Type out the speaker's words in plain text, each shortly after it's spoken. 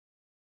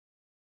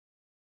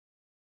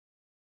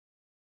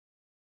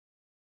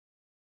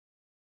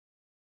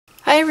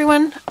Hi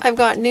everyone, I've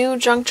got new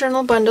junk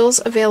journal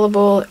bundles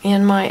available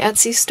in my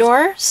Etsy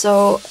store,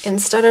 so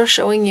instead of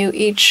showing you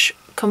each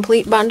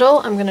complete bundle,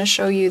 I'm going to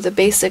show you the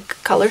basic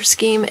color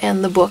scheme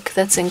and the book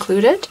that's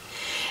included.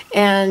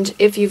 And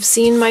if you've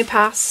seen my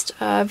past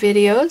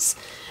videos,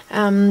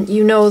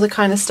 you know the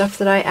kind of stuff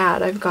that I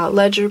add. I've got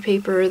ledger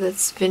paper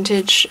that's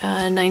vintage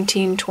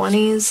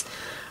 1920s,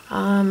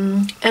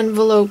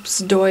 envelopes,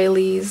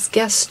 doilies,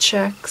 guest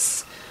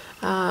checks,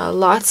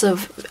 lots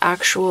of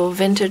actual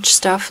vintage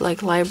stuff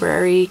like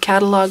library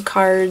catalog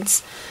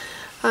cards.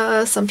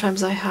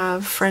 Sometimes I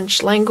have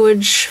French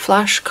language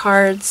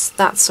flashcards,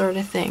 that sort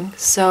of thing.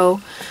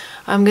 So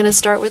I'm going to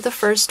start with the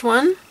first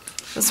one.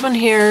 This one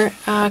here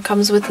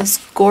comes with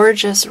this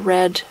gorgeous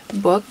red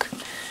book.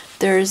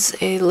 There's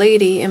a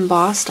lady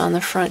embossed on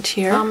the front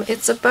here.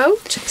 It's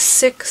about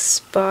 6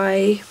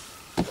 by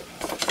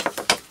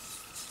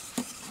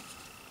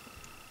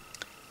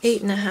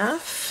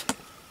 8.5.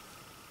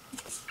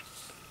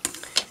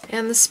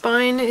 And the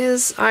spine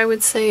is, I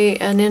would say,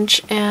 1.25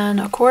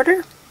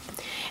 inches.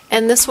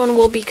 And this one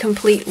will be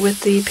complete with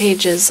the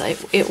pages.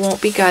 It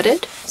won't be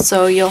gutted,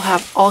 so you'll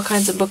have all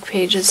kinds of book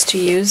pages to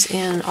use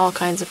in all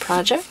kinds of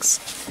projects.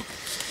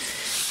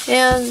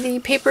 And the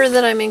paper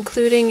that I'm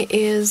including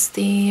is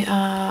the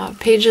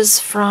pages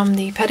from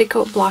the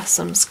Petticoat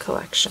Blossoms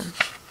collection.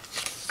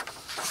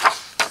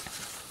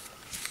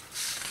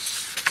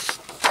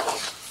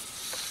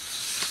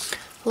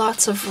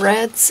 Lots of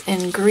reds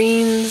and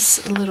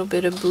greens, a little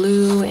bit of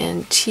blue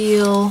and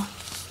teal.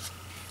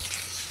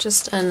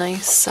 Just a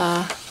nice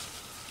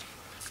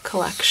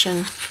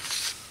collection.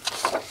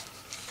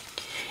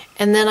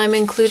 And then I'm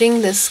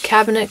including this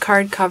cabinet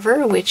card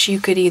cover, which you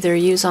could either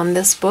use on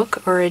this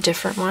book or a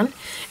different one.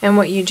 And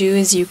what you do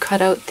is you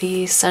cut out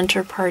the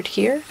center part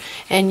here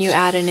and you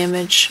add an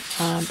image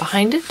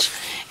behind it,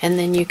 and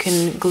then you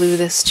can glue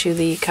this to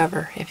the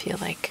cover if you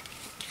like.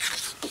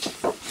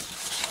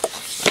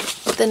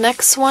 The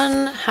next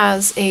one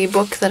has a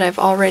book that I've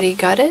already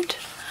gutted,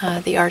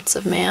 The Arts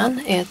of Man.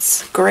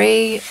 It's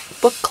gray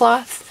book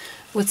cloth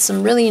with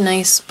some really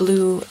nice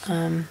blue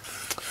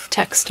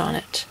text on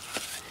it.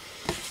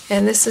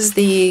 And this is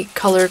the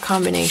color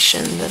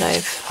combination that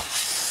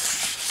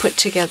I've put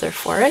together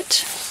for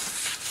it.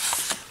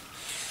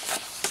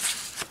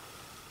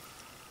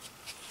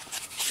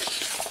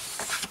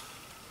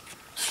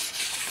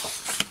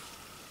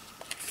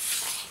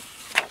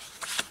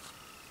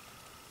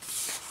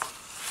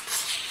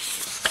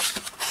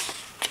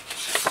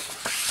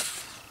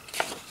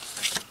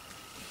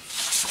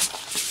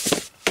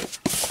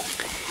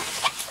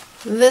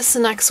 This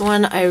next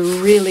one, I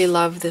really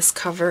love this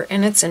cover,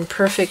 and it's in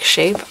perfect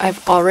shape.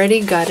 I've already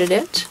gutted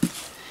it.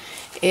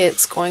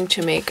 It's going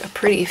to make a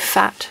pretty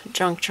fat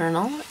junk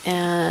journal,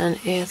 and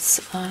it's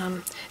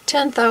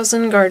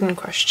 10,000 Garden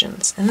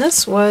Questions. And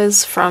this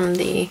was from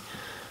the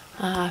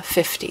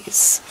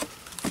 50s.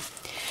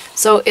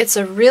 So it's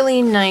a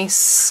really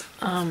nice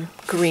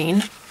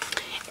green,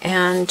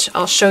 and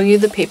I'll show you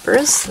the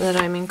papers that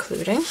I'm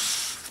including.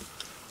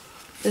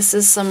 This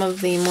is some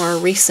of the more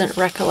recent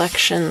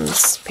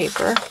recollections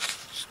paper.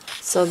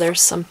 So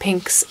there's some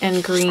pinks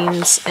and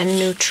greens and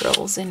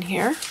neutrals in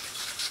here.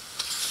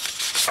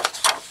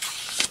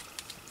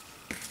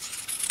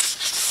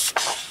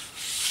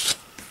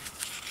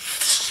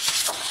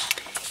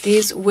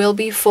 These will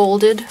be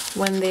folded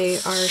when they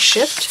are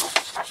shipped.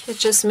 It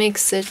just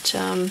makes it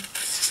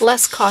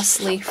less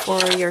costly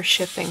for your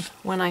shipping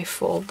when I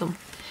fold them.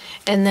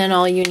 And then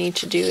all you need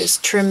to do is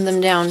trim them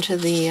down to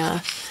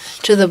the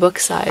book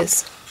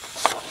size.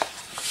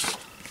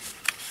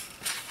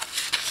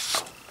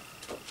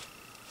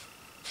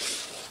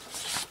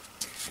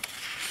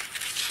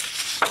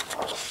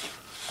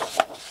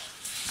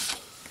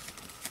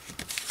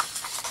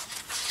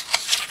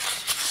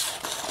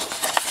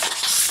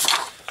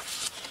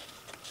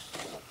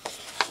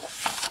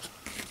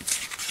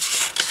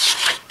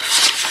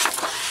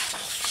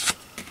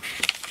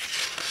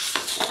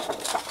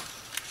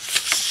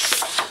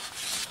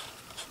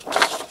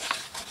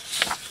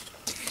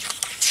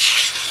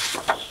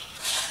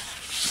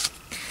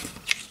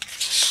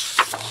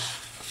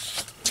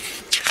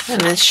 And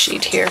this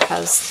sheet here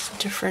has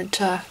different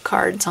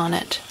cards on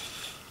it.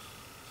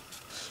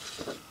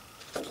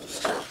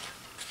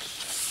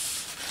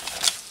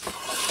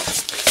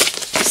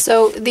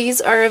 So these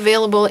are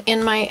available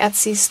in my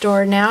Etsy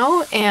store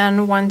now,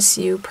 and once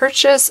you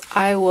purchase,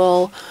 I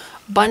will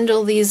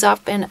bundle these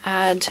up and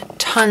add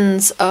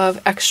tons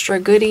of extra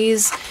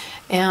goodies.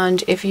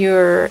 And if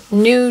you're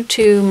new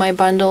to my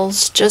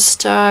bundles,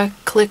 just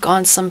click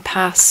on some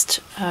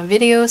past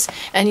videos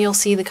and you'll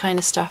see the kind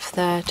of stuff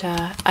that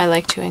I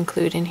like to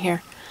include in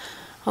here.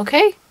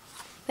 Okay,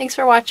 thanks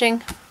for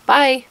watching.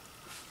 Bye!